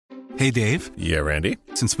Hey, Dave. Yeah, Randy.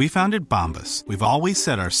 Since we founded Bombas, we've always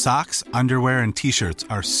said our socks, underwear, and T-shirts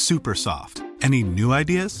are super soft. Any new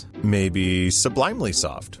ideas? Maybe sublimely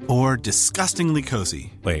soft. Or disgustingly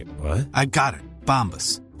cozy. Wait, what? I got it.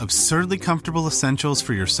 Bombas. Absurdly comfortable essentials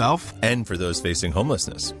for yourself and for those facing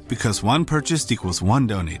homelessness. Because one purchased equals one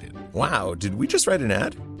donated. Wow, did we just write an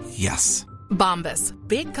ad? Yes. Bombas.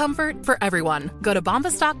 Big comfort for everyone. Go to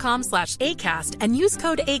bombas.com/ACAST and use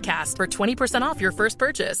code ACAST for 20% off your first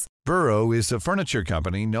purchase. Burrow is a furniture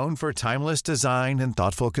company known for timeless design and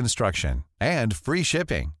thoughtful construction and free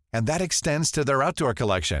shipping. And that extends to their outdoor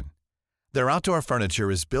collection. Their outdoor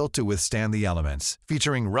furniture is built to withstand the elements,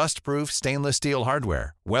 featuring rust-proof stainless steel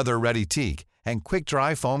hardware, weather-ready teak, and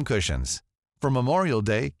quick-dry foam cushions. For Memorial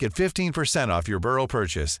Day, get 15% off your Burrow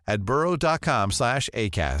purchase at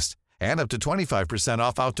burrow.com/ACAST and up to 25%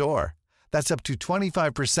 off outdoor. That's up to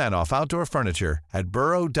 25% off outdoor furniture at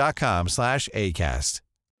burrow.com/ACAST.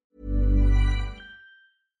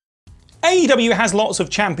 AEW has lots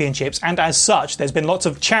of championships, and as such, there's been lots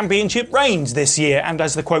of championship reigns this year, and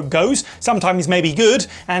as the quote goes, sometimes maybe good,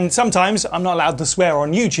 and sometimes I'm not allowed to swear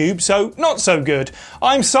on YouTube, so not so good.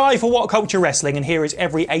 I'm Sai for What Culture Wrestling, and here is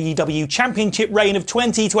every AEW championship reign of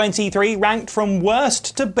 2023 ranked from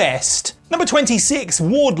worst to best. Number 26,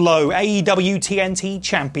 Wardlow, AEW TNT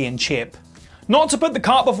Championship. Not to put the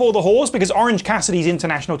cart before the horse, because Orange Cassidy's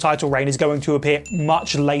international title reign is going to appear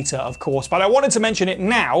much later, of course, but I wanted to mention it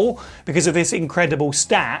now because of this incredible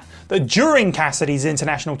stat that during Cassidy's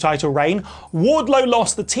international title reign, Wardlow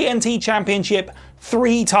lost the TNT Championship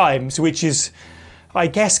 3 times, which is, I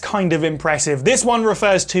guess, kind of impressive. This one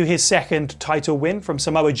refers to his second title win from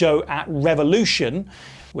Samoa Joe at Revolution,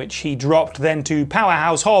 which he dropped then to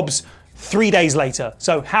Powerhouse Hobbs 3 days later.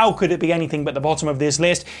 So how could it be anything but the bottom of this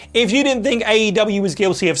list? If you didn't think AEW was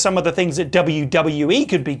guilty of some of the things that WWE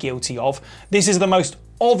could be guilty of, this is the most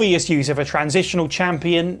obvious use of a transitional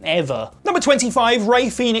champion ever. Number 25,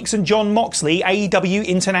 Rey Fenix and Jon Moxley, AEW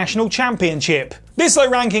International Championship. This low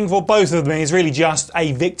ranking for both of them is really just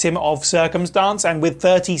a victim of circumstance, and with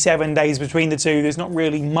 37 days between the two, there's not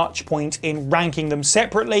really much point in ranking them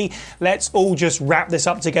separately. Let's all just wrap this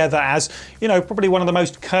up together as, probably one of the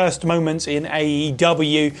most cursed moments in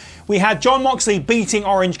AEW. We had Jon Moxley beating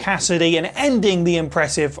Orange Cassidy and ending the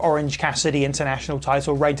impressive Orange Cassidy International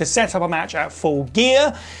title reign to set up a match at Full Gear.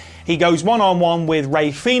 He goes one-on-one with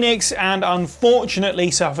Rey Fenix and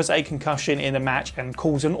unfortunately suffers a concussion in the match and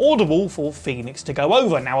calls an audible for Fenix to go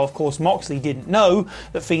over. Now, of course, Moxley didn't know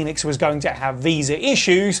that Fenix was going to have visa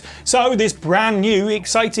issues, so this brand new,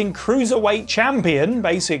 exciting cruiserweight champion,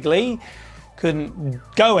 basically, couldn't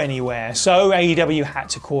go anywhere. So AEW had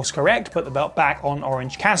to course correct, put the belt back on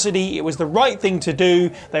Orange Cassidy. It was the right thing to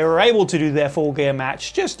do. They were able to do their Full Gear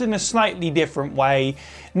match just in a slightly different way.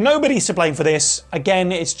 Nobody's to blame for this.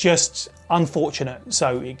 Again, it's just unfortunate,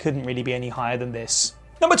 so it couldn't really be any higher than this.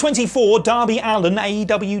 Number 24, Darby Allin,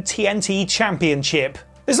 AEW TNT Championship.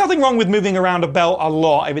 There's nothing wrong with moving around a belt a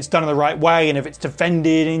lot if it's done in the right way and if it's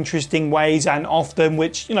defended in interesting ways and often,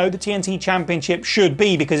 which, the TNT Championship should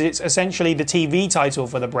be because it's essentially the TV title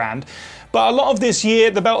for the brand. But a lot of this year,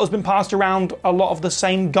 the belt has been passed around a lot of the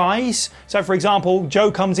same guys. So, for example, Joe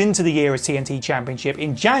comes into the year as TNT Championship.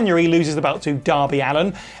 In January, loses the belt to Darby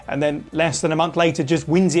Allin, and then less than a month later, just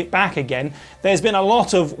wins it back again. There's been a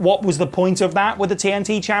lot of what was the point of that with the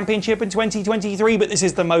TNT Championship in 2023, but this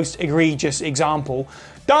is the most egregious example.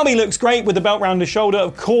 Darby looks great with the belt round his shoulder,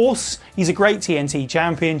 of course. He's a great TNT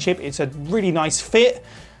Championship. It's a really nice fit.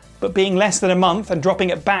 But being less than a month and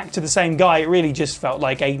dropping it back to the same guy, it really just felt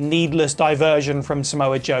like a needless diversion from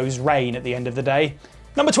Samoa Joe's reign at the end of the day.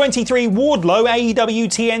 Number 23, Wardlow, AEW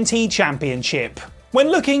TNT Championship.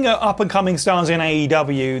 When looking at up-and-coming stars in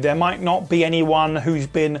AEW, there might not be anyone who's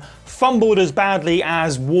been fumbled as badly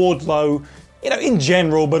as Wardlow, in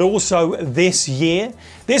general, but also this year.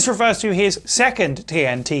 This refers to his second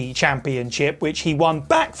TNT Championship, which he won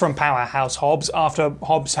back from Powerhouse Hobbs after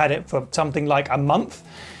Hobbs had it for something like a month.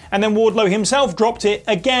 And then Wardlow himself dropped it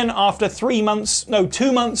again after 2 months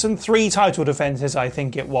and 3 title defenses, I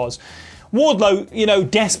think it was.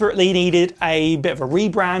 Wardlow, desperately needed a bit of a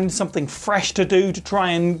rebrand, something fresh to do to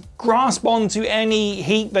try and grasp onto any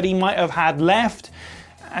heat that he might have had left.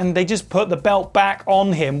 And they just put the belt back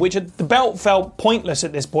on him, which the belt felt pointless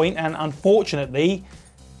at this point, and unfortunately,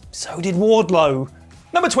 so did Wardlow.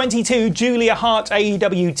 Number 22, Julia Hart,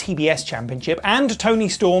 AEW TBS Championship, and Toni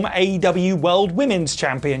Storm, AEW World Women's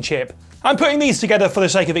Championship. I'm putting these together for the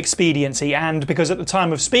sake of expediency and because at the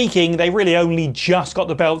time of speaking they really only just got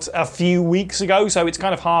the belts a few weeks ago, so it's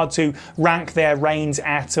kind of hard to rank their reigns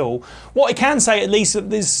at all. What I can say at least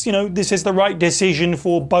that this is the right decision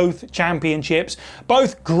for both championships.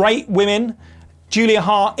 Both great women. Julia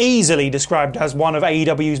Hart easily described as one of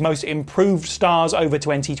AEW's most improved stars over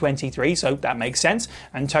 2023, so that makes sense.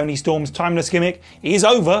 And Toni Storm's timeless gimmick is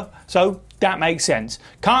over, so that makes sense.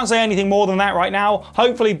 Can't say anything more than that right now.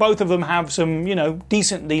 Hopefully both of them have some,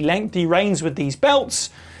 decently lengthy reigns with these belts.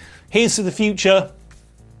 Here's to the future.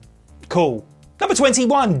 Cool. Number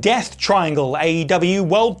 21, Death Triangle, AEW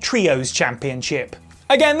World Trios Championship.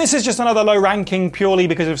 Again, this is just another low ranking purely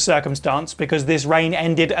because of circumstance, because this reign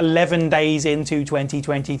ended 11 days into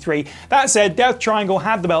 2023. That said, Death Triangle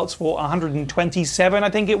had the belts for 127, I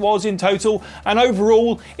think it was, in total, and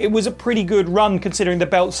overall, it was a pretty good run considering the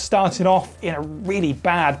belts started off in a really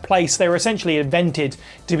bad place. They were essentially invented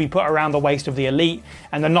to be put around the waist of the Elite,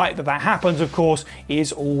 and the night that happens, of course,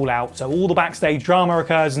 is All Out. So all the backstage drama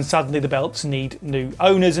occurs, and suddenly the belts need new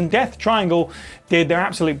owners, and Death Triangle did their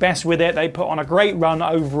absolute best with it. They put on a great run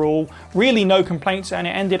overall, really no complaints, and it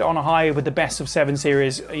ended on a high with the best of 7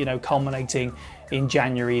 series, culminating in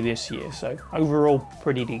January this year. So overall,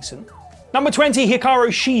 pretty decent. Number 20, Hikaru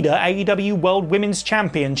Shida, AEW World Women's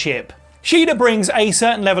Championship. Shida brings a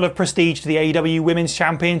certain level of prestige to the AEW Women's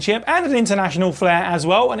Championship and an international flair as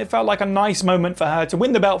well, and it felt like a nice moment for her to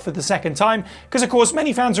win the belt for the second time, because of course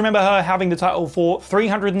many fans remember her having the title for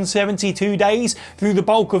 372 days through the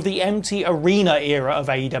bulk of the empty arena era of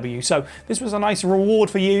AEW. So this was a nice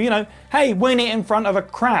reward for you, hey, win it in front of a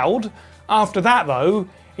crowd. After that though,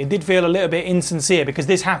 it did feel a little bit insincere because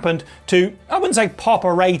this happened to, I wouldn't say pop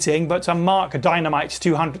a rating, but to mark Dynamite's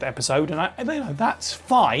 200th episode, and that's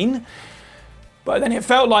fine. But then it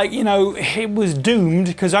felt like, it was doomed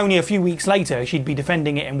because only a few weeks later she'd be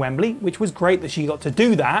defending it in Wembley, which was great that she got to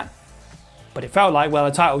do that. But it felt like, well,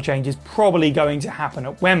 a title change is probably going to happen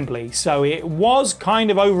at Wembley. So it was kind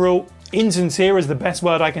of overall insincere is the best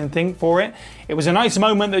word I can think for it. It was a nice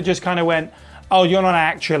moment that just kind of went, oh, you're not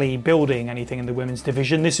actually building anything in the women's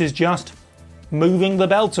division. This is just moving the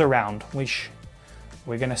belt around, which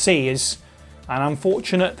we're going to see is an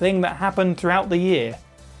unfortunate thing that happened throughout the year.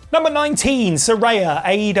 Number 19, Saraya,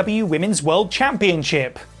 AEW Women's World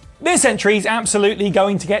Championship. This entry is absolutely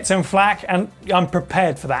going to get some flack, and I'm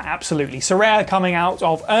prepared for that, absolutely. Saraya coming out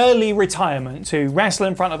of early retirement to wrestle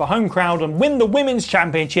in front of a home crowd and win the Women's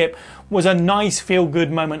Championship was a nice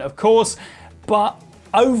feel-good moment, of course, but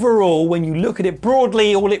overall, when you look at it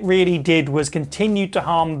broadly, all it really did was continue to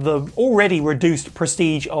harm the already reduced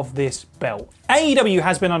prestige of this belt. AEW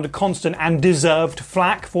has been under constant and deserved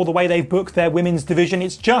flack for the way they've booked their women's division.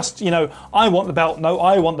 It's just, I want the belt, no,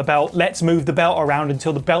 I want the belt, let's move the belt around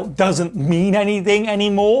until the belt doesn't mean anything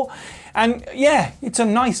anymore. And yeah, it's a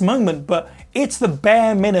nice moment, but it's the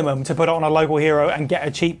bare minimum to put it on a local hero and get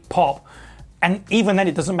a cheap pop. And even then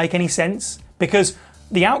it doesn't make any sense because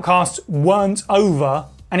the Outcasts weren't over,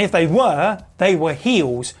 and if they were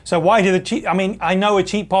heels. So why did I know a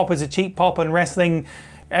cheap pop is a cheap pop and wrestling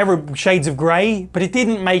every shades of grey, but it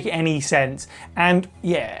didn't make any sense. And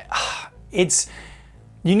yeah,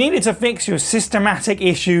 you needed to fix your systematic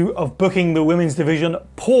issue of booking the women's division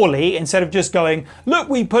poorly instead of just going, look,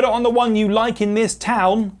 we put it on the one you like in this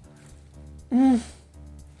town.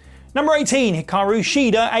 Number 18, Hikaru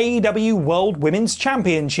Shida, AEW World Women's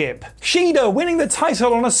Championship. Shida winning the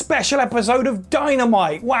title on a special episode of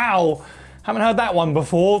Dynamite. Wow, haven't heard that one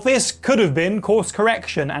before. This could have been course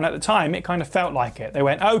correction, and at the time it kind of felt like it. They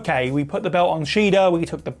went, okay, we put the belt on Shida, we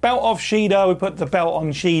took the belt off Shida, we put the belt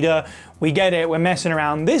on Shida, we get it, we're messing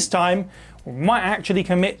around. This time, we might actually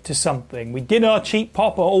commit to something. We did our cheap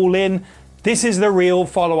popper all in. This is the real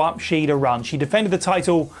follow-up Shida run. She defended the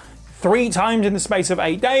title 3 times in the space of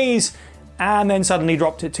 8 days, and then suddenly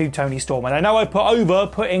dropped it to Toni Storm. And I know I put over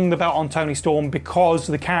putting the belt on Toni Storm because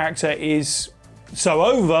the character is so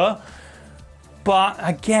over, but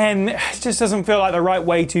again, it just doesn't feel like the right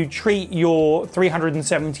way to treat your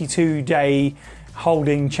 372-day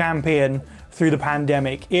holding champion through the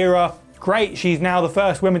pandemic era. Great, she's now the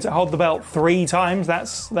first woman to hold the belt 3 times.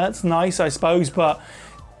 That's nice, I suppose, but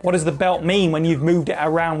what does the belt mean when you've moved it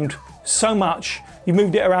around so much? You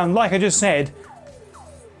moved it around, like I just said,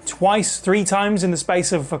 3 times in the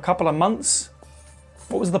space of a couple of months.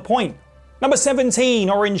 What was the point? Number 17,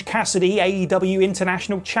 Orange Cassidy, AEW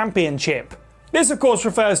International Championship. This, of course,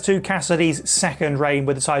 refers to Cassidy's second reign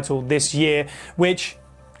with the title this year, which,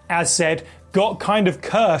 as said, got kind of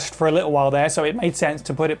cursed for a little while there, so it made sense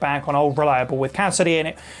to put it back on Old Reliable with Cassidy, and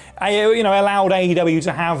it allowed AEW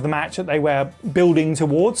to have the match that they were building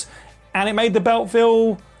towards, and it made the belt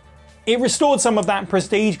feel It restored some of that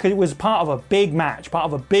prestige because it was part of a big match, part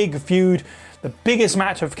of a big feud, the biggest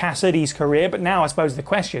match of Cassidy's career. But now I suppose the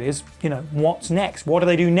question is, what's next? What do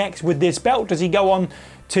they do next with this belt? Does he go on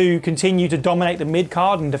to continue to dominate the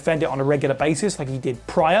mid-card and defend it on a regular basis like he did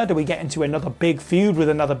prior? Do we get into another big feud with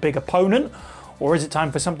another big opponent? Or is it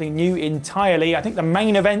time for something new entirely? I think the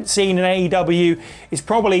main event scene in AEW is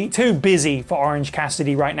probably too busy for Orange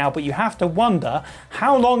Cassidy right now, but you have to wonder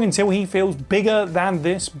how long until he feels bigger than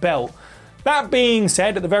this belt. That being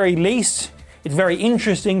said, at the very least, it's very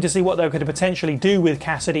interesting to see what they could potentially do with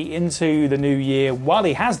Cassidy into the new year while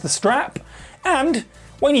he has the strap. And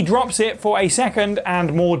when he drops it for a second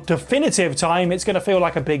and more definitive time, it's going to feel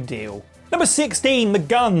like a big deal. Number 16, the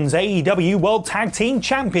Guns, AEW World Tag Team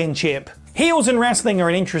Championship. Heels in wrestling are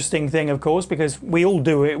an interesting thing, of course, because we all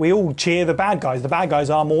do it. We all cheer the bad guys. The bad guys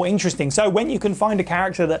are more interesting. So when you can find a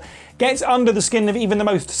character that gets under the skin of even the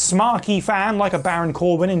most smarky fan, like a Baron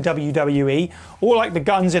Corbin in WWE, or like the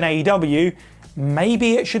Guns in AEW,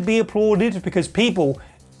 maybe it should be applauded, because people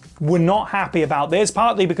were not happy about this,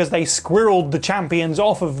 partly because they squirreled the champions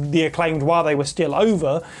off of the Acclaimed while they were still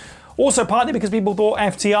over. Also partly because people thought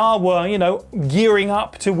FTR were, gearing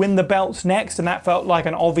up to win the belts next, and that felt like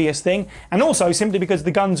an obvious thing. And also simply because the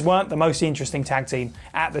Guns weren't the most interesting tag team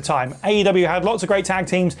at the time. AEW had lots of great tag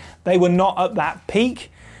teams. They were not at that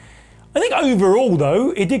peak. I think overall,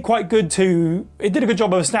 though, it did a good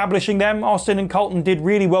job of establishing them. Austin and Colton did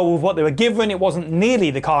really well with what they were given. It wasn't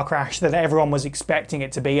nearly the car crash that everyone was expecting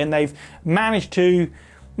it to be, and they've managed to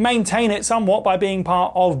maintain it somewhat by being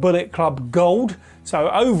part of Bullet Club Gold. So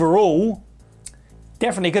overall,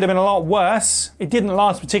 definitely could have been a lot worse. It didn't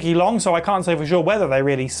last particularly long, so I can't say for sure whether they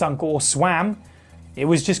really sunk or swam. It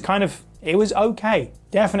was just it was okay.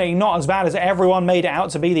 Definitely not as bad as everyone made it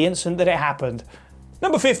out to be the instant that it happened.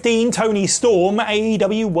 Number 15, Toni Storm,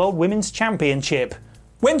 AEW World Women's Championship.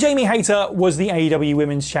 When Jamie Hayter was the AEW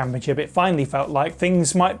Women's Championship, it finally felt like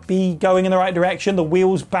things might be going in the right direction, the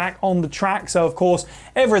wheels back on the track. So of course,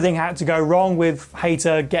 everything had to go wrong with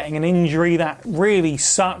Hayter getting an injury that really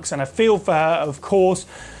sucks, and I feel for her, of course.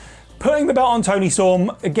 Putting the belt on Toni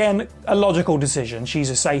Storm, again, a logical decision.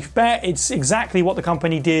 She's a safe bet. It's exactly what the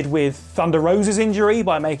company did with Thunder Rosa's injury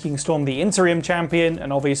by making Storm the interim champion,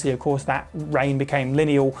 and obviously, of course, that reign became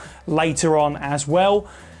lineal later on as well.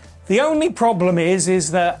 The only problem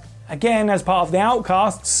is that, again, as part of the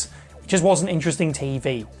Outcasts, it just wasn't interesting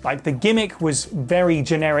TV. Like, the gimmick was very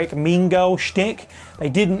generic Mean Girl shtick. They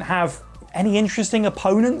didn't have any interesting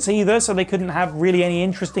opponents either, so they couldn't have really any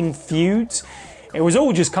interesting feuds. It was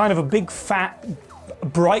all just kind of a big, fat,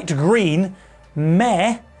 bright green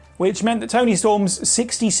meh, which meant that Toni Storm's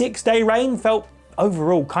 66-day reign felt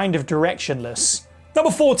overall kind of directionless.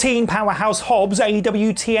 Number 14, Powerhouse Hobbs,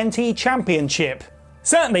 AEW TNT Championship.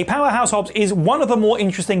 Certainly, Powerhouse Hobbs is one of the more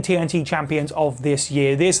interesting TNT champions of this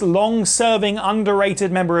year. This long-serving,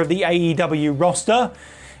 underrated member of the AEW roster.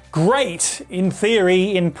 Great in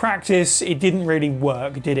theory, in practice, it didn't really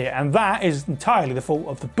work, did it? And that is entirely the fault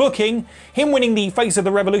of the booking. Him winning the Face of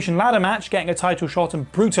the Revolution ladder match, getting a title shot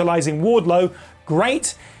and brutalizing Wardlow,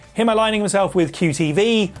 great. Him aligning himself with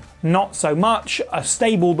QTV, not so much. A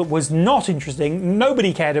stable that was not interesting,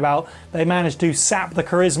 nobody cared about. They managed to sap the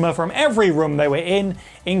charisma from every room they were in,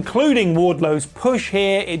 including Wardlow's push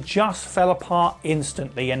here. It just fell apart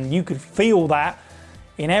instantly, and you could feel that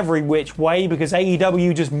in every which way, because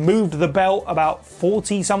AEW just moved the belt about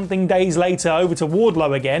 40-something days later over to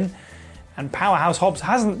Wardlow again, and Powerhouse Hobbs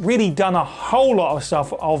hasn't really done a whole lot of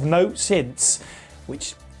stuff of note since,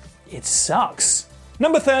 which it sucks.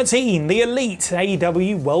 Number 13, the Elite,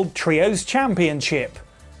 AEW World Trios Championship.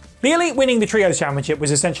 The Elite winning the Trios Championship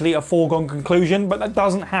was essentially a foregone conclusion, but that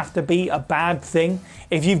doesn't have to be a bad thing.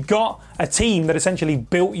 If you've got a team that essentially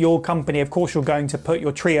built your company, of course you're going to put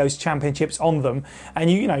your Trios Championships on them.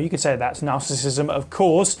 And you could say that's narcissism, of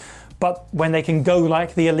course, but when they can go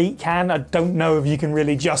like the Elite can, I don't know if you can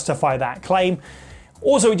really justify that claim.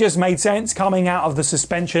 Also, it just made sense coming out of the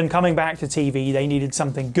suspension, coming back to TV. They needed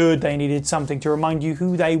something good. They needed something to remind you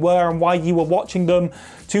who they were and why you were watching them,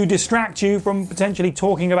 to distract you from potentially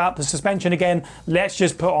talking about the suspension again. Let's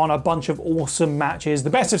just put on a bunch of awesome matches. The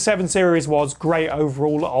Best of 7 series was great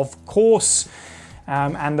overall, of course.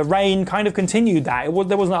 And the reign kind of continued that.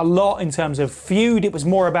 There wasn't a lot in terms of feud. It was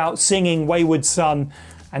more about singing Wayward Son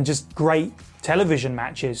and just great television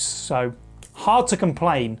matches. So hard to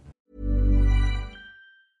complain.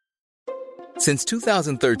 Since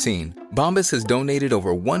 2013, Bombas has donated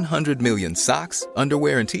over 100 million socks,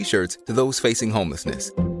 underwear, and T-shirts to those facing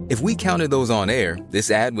homelessness. If we counted those on air,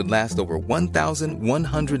 this ad would last over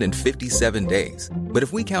 1,157 days. But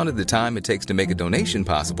if we counted the time it takes to make a donation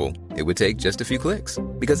possible, it would take just a few clicks.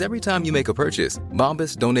 Because every time you make a purchase,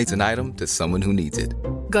 Bombas donates an item to someone who needs it.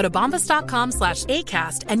 Go to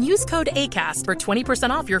bombas.com/ACAST and use code ACAST for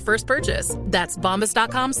 20% off your first purchase. That's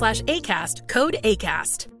bombas.com/ACAST, code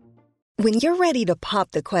ACAST. When you're ready to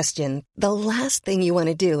pop the question, the last thing you want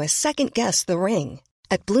to do is second-guess the ring.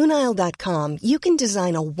 At BlueNile.com, you can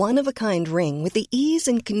design a one-of-a-kind ring with the ease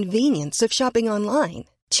and convenience of shopping online.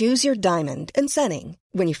 Choose your diamond and setting.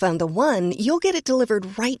 When you find the one, you'll get it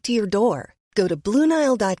delivered right to your door. Go to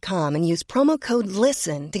BlueNile.com and use promo code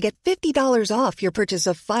LISTEN to get $50 off your purchase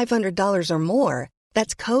of $500 or more.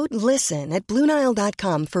 That's code LISTEN at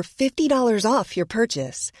BlueNile.com for $50 off your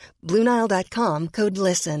purchase. BlueNile.com, code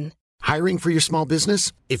LISTEN. Hiring for your small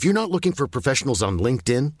business? If you're not looking for professionals on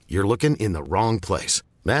LinkedIn, you're looking in the wrong place.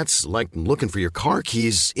 That's like looking for your car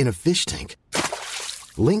keys in a fish tank.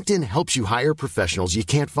 LinkedIn helps you hire professionals you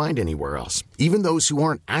can't find anywhere else, even those who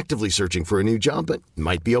aren't actively searching for a new job but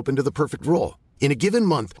might be open to the perfect role. In a given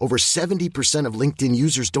month, over 70% of LinkedIn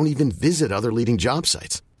users don't even visit other leading job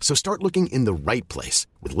sites. So start looking in the right place.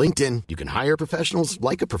 With LinkedIn, you can hire professionals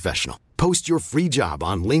like a professional. Post your free job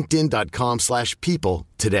on linkedin.com/people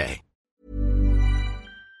today.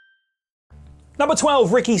 Number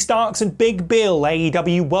 12, Ricky Starks and Big Bill,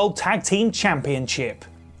 AEW World Tag Team Championship.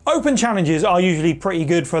 Open challenges are usually pretty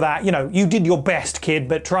good for that, you did your best, kid,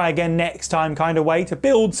 but try again next time kind of way to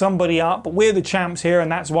build somebody up. But we're the champs here,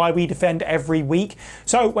 and that's why we defend every week.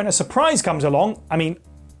 So when a surprise comes along,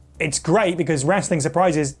 it's great because wrestling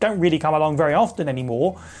surprises don't really come along very often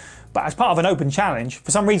anymore. But as part of an open challenge,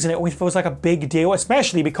 for some reason it always feels like a big deal,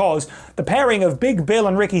 especially because the pairing of Big Bill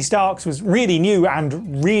and Ricky Starks was really new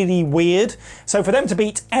and really weird. So for them to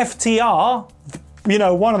beat FTR,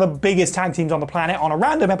 one of the biggest tag teams on the planet, on a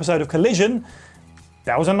random episode of Collision,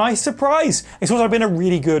 that was a nice surprise. It's also been a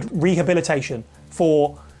really good rehabilitation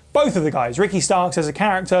for both of the guys. Ricky Starks as a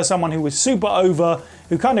character, someone who was super over,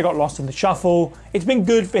 who kind of got lost in the shuffle. It's been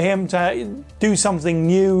good for him to do something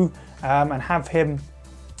new and have him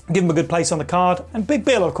give him a good place on the card. And Big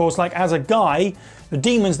Bill, of course, as a guy, the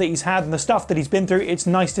demons that he's had and the stuff that he's been through, it's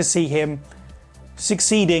nice to see him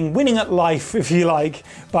succeeding, winning at life, if you like,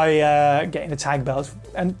 by getting the tag belts.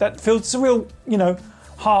 And that feels a real,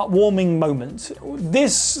 heartwarming moment.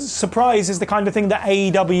 This surprise is the kind of thing that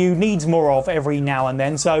AEW needs more of every now and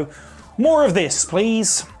then, so more of this,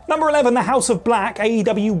 please. Number 11, the House of Black,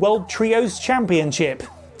 AEW World Trios Championship.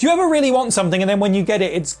 Do you ever really want something and then when you get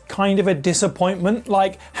it, it's kind of a disappointment?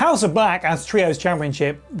 House of Black as Trios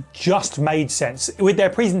Championship just made sense, with their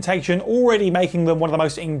presentation already making them one of the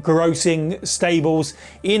most engrossing stables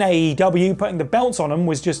in AEW. Putting the belts on them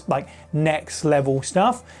was just next level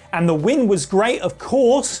stuff. And the win was great, of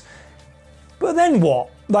course. But then what?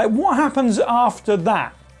 What happens after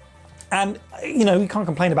that? And, you can't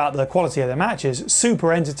complain about the quality of the matches.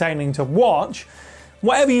 Super entertaining to watch.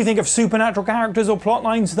 Whatever you think of supernatural characters or plot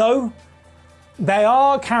lines, though, they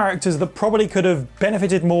are characters that probably could have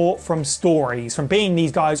benefited more from stories, from being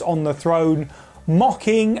these guys on the throne,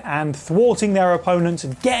 mocking and thwarting their opponents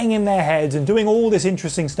and getting in their heads and doing all this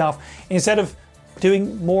interesting stuff instead of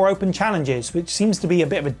doing more open challenges, which seems to be a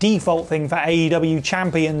bit of a default thing for AEW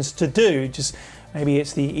champions to do. Just maybe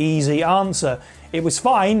it's the easy answer. It was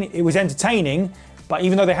fine, it was entertaining, but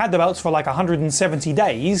even though they had the belts for 170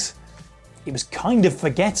 days, it was kind of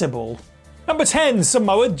forgettable. Number 10,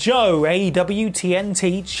 Samoa Joe, AEW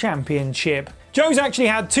TNT Championship. Joe's actually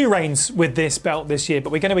had 2 reigns with this belt this year,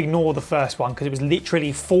 but we're going to ignore the first one because it was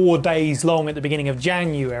literally 4 days long at the beginning of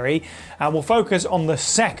January. We'll focus on the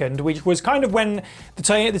second, which was kind of when the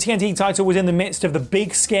TNT title was in the midst of the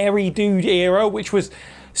big scary dude era, which was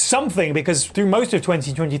something because through most of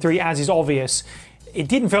 2023, as is obvious, it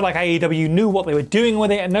didn't feel like AEW knew what they were doing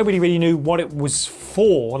with it, and nobody really knew what it was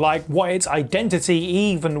for, what its identity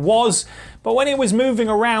even was. But when it was moving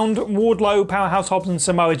around, Wardlow, Powerhouse Hobbs and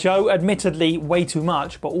Samoa Joe, admittedly way too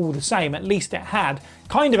much, but all the same, at least it had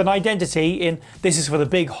kind of an identity in this is for the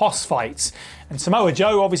big hoss fights. And Samoa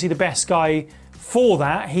Joe, obviously the best guy for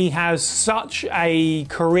that. He has such a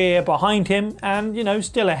career behind him and,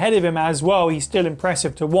 still ahead of him as well. He's still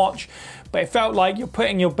impressive to watch. But it felt like you're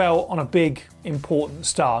putting your belt on a big, important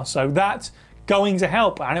star. So that's going to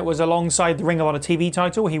help. And it was alongside the Ring of Honor TV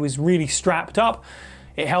title. He was really strapped up.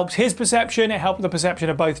 It helped his perception. It helped the perception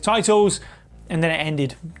of both titles. And then it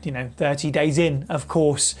ended, 30 days in, of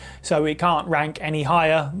course. So it can't rank any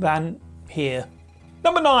higher than here.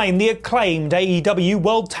 Number 9, the acclaimed AEW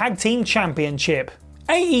World Tag Team Championship.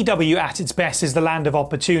 AEW at its best is the land of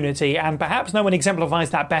opportunity, and perhaps no one exemplifies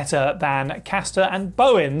that better than Caster and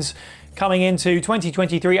Bowens coming into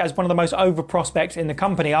 2023 as one of the most over prospects in the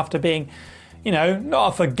company after being, not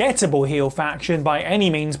a forgettable heel faction by any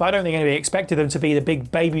means, but I don't think anybody expected them to be the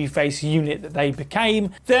big babyface unit that they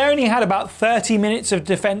became. They only had about 30 minutes of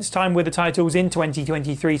defense time with the titles in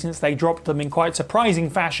 2023 since they dropped them in quite surprising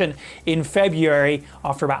fashion in February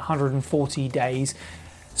after about 140 days.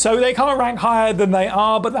 So they can't rank higher than they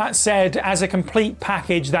are, but that said, as a complete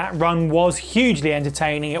package, that run was hugely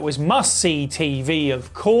entertaining. It was must-see TV,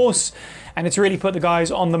 of course, and it's really put the guys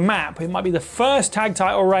on the map. It might be the first tag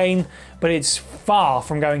title reign, but it's far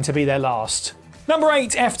from going to be their last. Number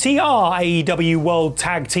 8, FTR AEW World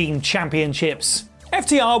Tag Team Championships.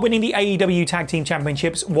 FTR winning the AEW Tag Team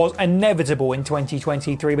Championships was inevitable in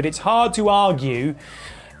 2023, but it's hard to argue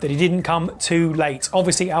that it didn't come too late.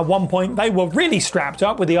 Obviously, at one point, they were really strapped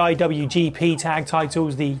up with the IWGP tag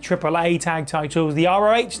titles, the AAA tag titles, the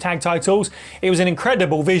ROH tag titles. It was an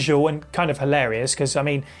incredible visual and kind of hilarious because,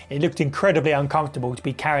 it looked incredibly uncomfortable to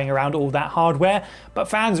be carrying around all that hardware. But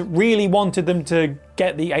fans really wanted them to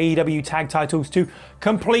get the AEW tag titles to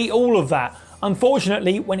complete all of that.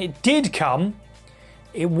 Unfortunately, when it did come,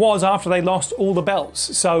 it was after they lost all the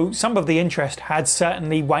belts, so some of the interest had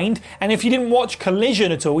certainly waned, and if you didn't watch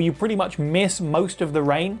Collision at all, you pretty much miss most of the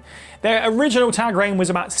reign. Their original tag reign was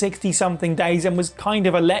about 60-something days and was kind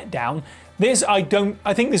of a letdown.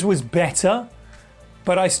 I think this was better,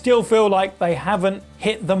 but I still feel like they haven't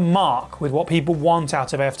hit the mark with what people want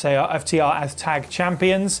out of FTR as tag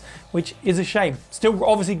champions, which is a shame. Still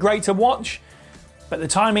obviously great to watch, but the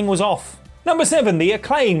timing was off. Number 7, the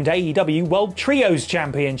acclaimed AEW World Trios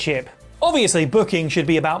Championship. Obviously, booking should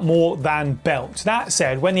be about more than belt. That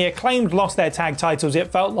said, when the acclaimed lost their tag titles, it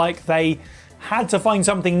felt like they had to find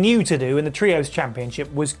something new to do, and the Trios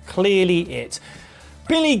Championship was clearly it.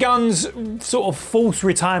 Billy Gunn's sort of false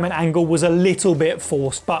retirement angle was a little bit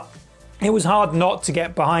forced, but it was hard not to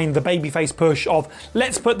get behind the babyface push of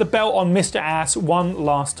let's put the belt on Mr. Ass one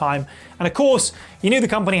last time. And of course, you knew the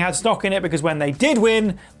company had stock in it because when they did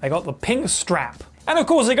win, they got the pink strap. And of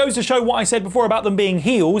course, it goes to show what I said before about them being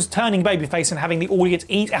heels, turning babyface and having the audience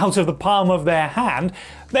eat out of the palm of their hand.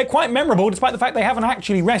 They're quite memorable despite the fact they haven't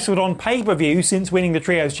actually wrestled on pay-per-view since winning the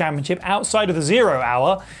Trios Championship outside of the 0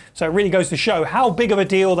 hour. So it really goes to show how big of a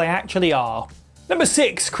deal they actually are. Number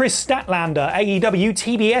 6, Chris Statlander, AEW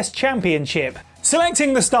TBS Championship.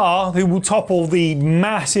 Selecting the star who will topple the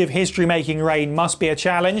massive history-making reign must be a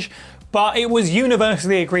challenge, but it was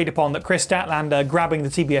universally agreed upon that Chris Statlander grabbing the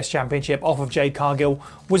TBS Championship off of Jade Cargill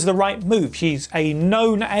was the right move. She's a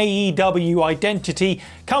known AEW identity,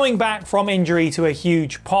 coming back from injury to a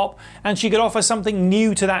huge pop, and she could offer something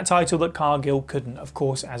new to that title that Cargill couldn't, of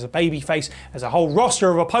course, as a babyface, as a whole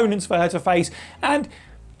roster of opponents for her to face, and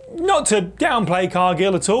not to downplay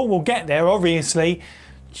Cargill at all, we'll get there obviously,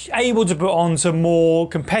 able to put on some more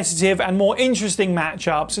competitive and more interesting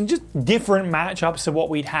matchups and just different matchups to what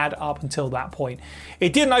we'd had up until that point.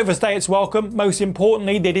 It didn't overstay its welcome. Most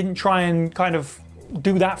importantly, they didn't try and kind of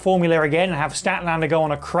do that formula again and have Statlander go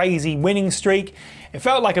on a crazy winning streak. It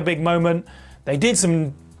felt like a big moment. They did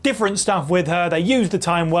some different stuff with her, they used the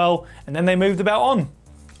time well, and then they moved the belt on.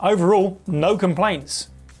 Overall, no complaints.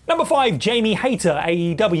 Number 5, Jamie Hayter,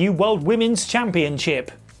 AEW World Women's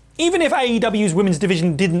Championship. Even if AEW's women's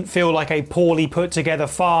division didn't feel like a poorly put together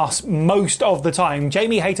farce most of the time,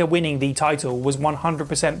 Jamie Hayter winning the title was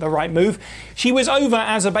 100% the right move. She was over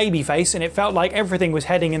as a babyface and it felt like everything was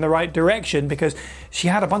heading in the right direction because she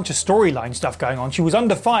had a bunch of storyline stuff going on. She was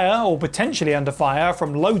under fire, or potentially under fire,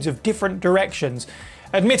 from loads of different directions.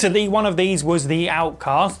 Admittedly, one of these was the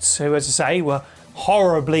Outcasts, who, as I say, were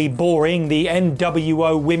horribly boring. The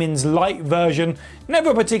NWO women's light version,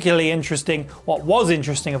 never particularly interesting. What was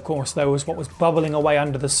interesting, of course, though, was what was bubbling away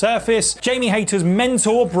under the surface. Jamie Hayter's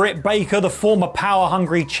mentor, Britt Baker, the former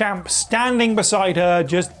power-hungry champ, standing beside her,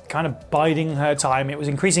 just kind of biding her time. It was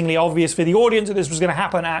increasingly obvious for the audience that this was going to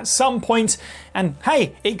happen at some point, and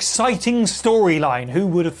hey, exciting storyline, who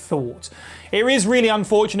would have thought? It is really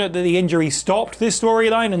unfortunate that the injury stopped this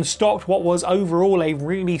storyline and stopped what was overall a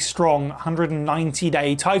really strong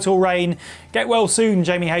 190-day title reign. Get well soon,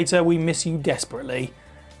 Jamie Hayter, we miss you desperately.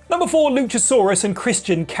 Number 4, Luchasaurus and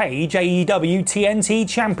Christian Cage, AEW TNT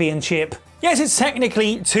Championship. Yes, it's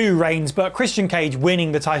technically 2 reigns, but Christian Cage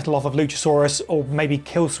winning the title off of Luchasaurus, or maybe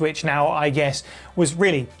Killswitch now, I guess, was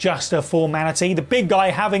really just a formality. The big guy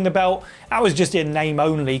having the belt, that was just in name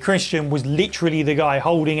only. Christian was literally the guy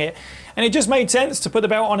holding it. And it just made sense to put the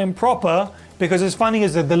belt on him proper, because as funny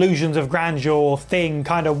as the delusions of grandeur thing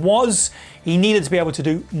kind of was, he needed to be able to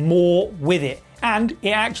do more with it. And it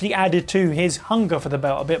actually added to his hunger for the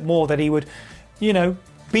belt a bit more, that he would,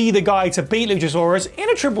 be the guy to beat Luchasaurus in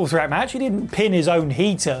a triple threat match. He didn't pin his own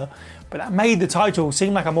heater, but that made the title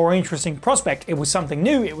seem like a more interesting prospect. It was something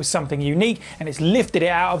new, it was something unique, and it's lifted it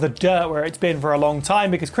out of the dirt where it's been for a long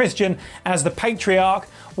time, because Christian, as the patriarch,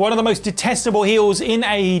 one of the most detestable heels in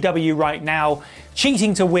AEW right now,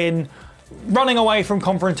 cheating to win, running away from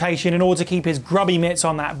confrontation in order to keep his grubby mitts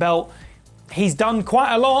on that belt. He's done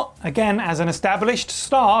quite a lot, again, as an established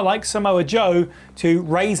star like Samoa Joe, to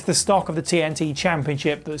raise the stock of the TNT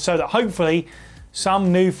Championship so that hopefully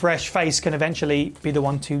some new fresh face can eventually be the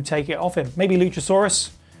one to take it off him. Maybe Luchasaurus,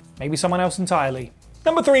 maybe someone else entirely.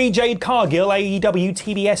 Number 3, Jade Cargill, AEW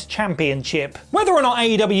TBS Championship. Whether or not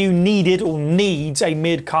AEW needed or needs a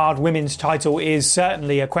mid-card women's title is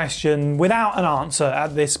certainly a question without an answer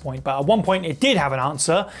at this point, but at one point it did have an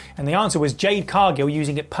answer, and the answer was Jade Cargill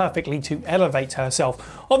using it perfectly to elevate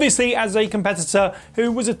herself. Obviously, as a competitor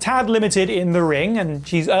who was a tad limited in the ring, and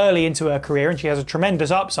she's early into her career and she has a tremendous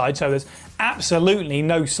upside, so there's absolutely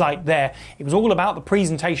no slight there. It was all about the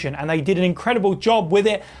presentation, and they did an incredible job with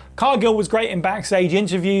it. Cargill was great in backstage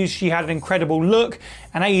interviews, she had an incredible look,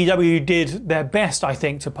 and AEW did their best, I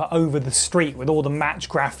think, to put over the street with all the match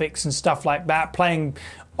graphics and stuff like that, playing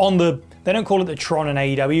on they don't call it the Tron in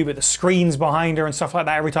AEW, but the screens behind her and stuff like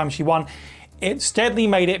that every time she won. It steadily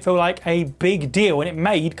made it feel like a big deal, and it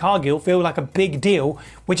made Cargill feel like a big deal,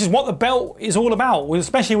 which is what the belt is all about.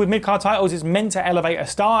 Especially with mid-card titles, it's meant to elevate a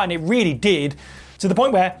star, and it really did, to the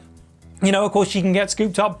point where, of course, she can get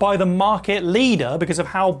scooped up by the market leader because of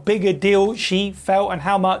how big a deal she felt and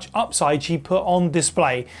how much upside she put on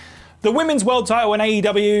display. The women's world title in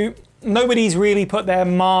AEW, nobody's really put their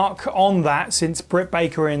mark on that since Britt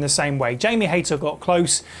Baker in the same way. Jamie Hayter got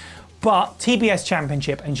close, but TBS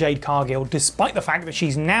Championship and Jade Cargill, despite the fact that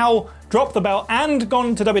she's now dropped the belt and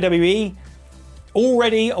gone to WWE,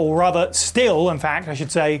 already, or rather still, in fact, I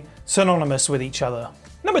should say, synonymous with each other.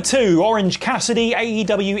 Number 2, Orange Cassidy,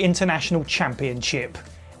 AEW International Championship.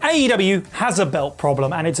 AEW has a belt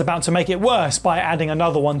problem, and it's about to make it worse by adding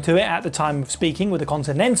another one to it at the time of speaking with the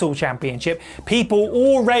Continental Championship. People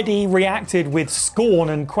already reacted with scorn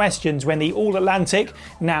and questions when the All-Atlantic,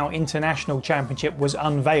 now International Championship, was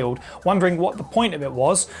unveiled, wondering what the point of it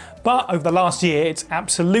was. But over the last year, it's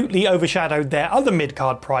absolutely overshadowed their other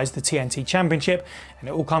mid-card prize, the TNT Championship, and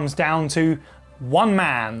it all comes down to one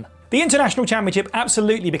man. The International Championship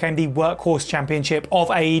absolutely became the workhorse championship of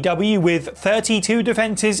AEW with 32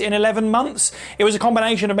 defences in 11 months. It was a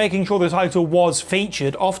combination of making sure the title was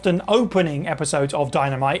featured, often opening episodes of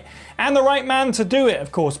Dynamite, and the right man to do it,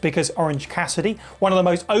 of course, because Orange Cassidy, one of the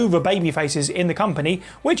most over babyfaces in the company,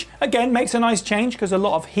 which again makes a nice change because a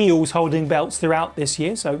lot of heels holding belts throughout this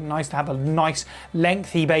year, so nice to have a nice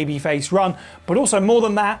lengthy babyface run. But also more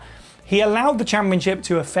than that, he allowed the championship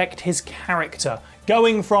to affect his character,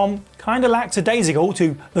 going from kind of lackadaisical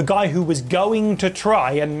to the guy who was going to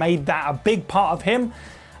try and made that a big part of him.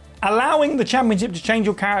 Allowing the championship to change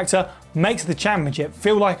your character makes the championship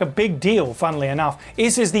feel like a big deal, funnily enough.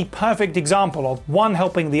 This is the perfect example of one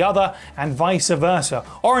helping the other and vice versa.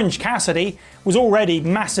 Orange Cassidy was already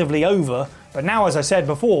massively over, but now, as I said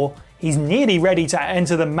before, he's nearly ready to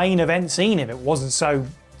enter the main event scene if it wasn't so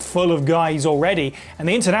full of guys already. And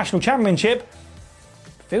the International Championship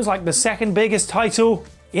feels like the second biggest title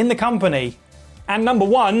in the company. And number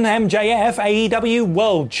 1, MJF AEW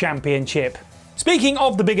World Championship. Speaking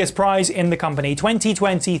of the biggest prize in the company,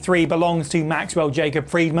 2023 belongs to Maxwell Jacob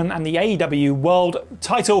Friedman, and the AEW World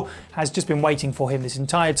title has just been waiting for him this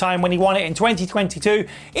entire time when he won it in 2022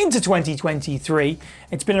 into 2023.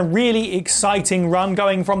 It's been a really exciting run,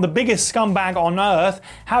 going from the biggest scumbag on earth,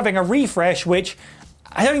 having a refresh which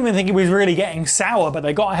I don't even think he was really getting sour, but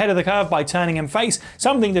they got ahead of the curve by turning him face,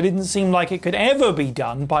 something that didn't seem like it could ever be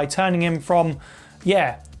done, by turning him from,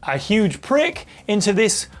 a huge prick into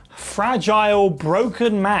this fragile,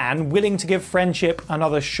 broken man willing to give friendship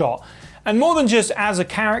another shot. And more than just as a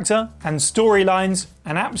character and storylines,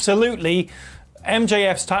 and absolutely,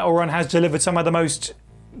 MJF's title run has delivered some of the most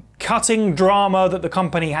cutting drama that the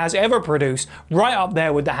company has ever produced, right up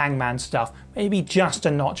there with the Hangman stuff. Maybe just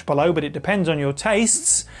a notch below, but it depends on your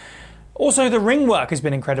tastes. Also, the ring work has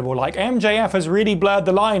been incredible. Like, MJF has really blurred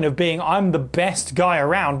the line of being I'm the best guy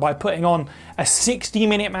around by putting on a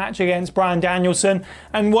 60-minute match against Bryan Danielson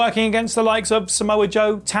and working against the likes of Samoa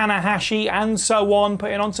Joe, Tanahashi, and so on,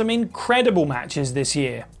 putting on some incredible matches this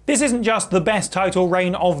year. This isn't just the best title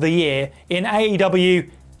reign of the year in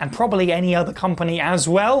AEW and probably any other company as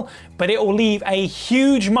well, but it will leave a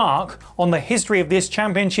huge mark on the history of this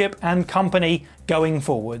championship and company going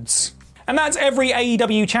forwards. And that's every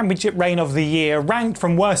AEW Championship reign of the year, ranked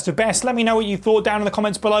from worst to best. Let me know what you thought down in the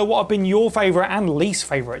comments below. What have been your favourite and least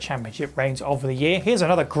favourite Championship reigns of the year? Here's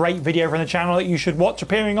another great video from the channel that you should watch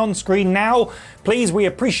appearing on screen now. Please, we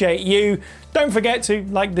appreciate you. Don't forget to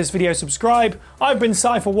like this video, subscribe. I've been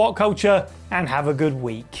Cy for What Culture, and have a good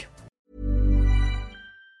week.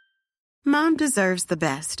 Mom deserves the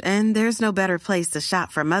best, and there's no better place to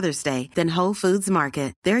shop for Mother's Day than Whole Foods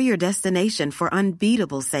Market. They're your destination for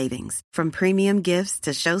unbeatable savings, from premium gifts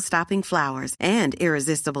to show-stopping flowers and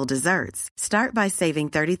irresistible desserts. Start by saving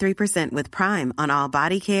 33% with Prime on all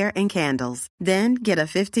body care and candles. Then get a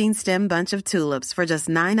 15-stem bunch of tulips for just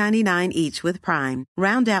 $9.99 each with Prime.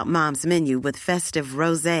 Round out Mom's menu with festive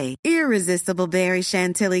rosé, irresistible berry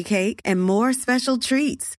chantilly cake, and more special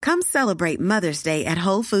treats. Come celebrate Mother's Day at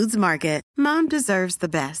Whole Foods Market. Mom deserves the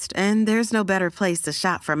best, and there's no better place to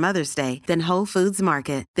shop for Mother's Day than Whole Foods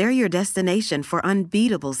Market. They're your destination for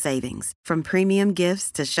unbeatable savings, from premium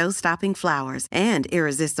gifts to show-stopping flowers and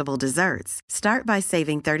irresistible desserts. Start by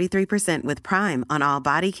saving 33% with Prime on all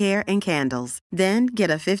body care and candles. Then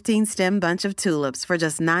get a 15-stem bunch of tulips for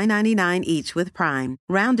just $9.99 each with Prime.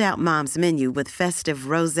 Round out Mom's menu with festive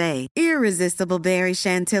rosé, irresistible berry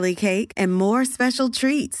chantilly cake, and more special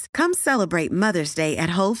treats. Come celebrate Mother's Day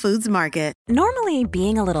at Whole Foods Market. Normally,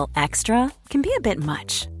 being a little extra can be a bit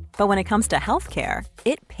much. But when it comes to healthcare,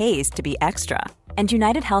 it pays to be extra. And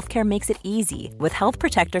United Healthcare makes it easy with Health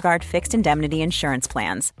Protector Guard fixed indemnity insurance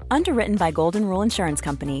plans. Underwritten by Golden Rule Insurance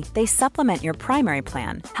Company, they supplement your primary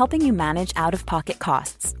plan, helping you manage out-of-pocket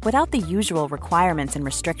costs without the usual requirements and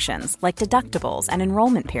restrictions like deductibles and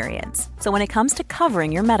enrollment periods. So when it comes to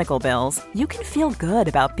covering your medical bills, you can feel good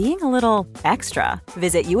about being a little extra.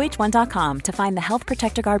 Visit uh1.com to find the Health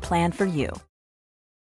Protector Guard plan for you.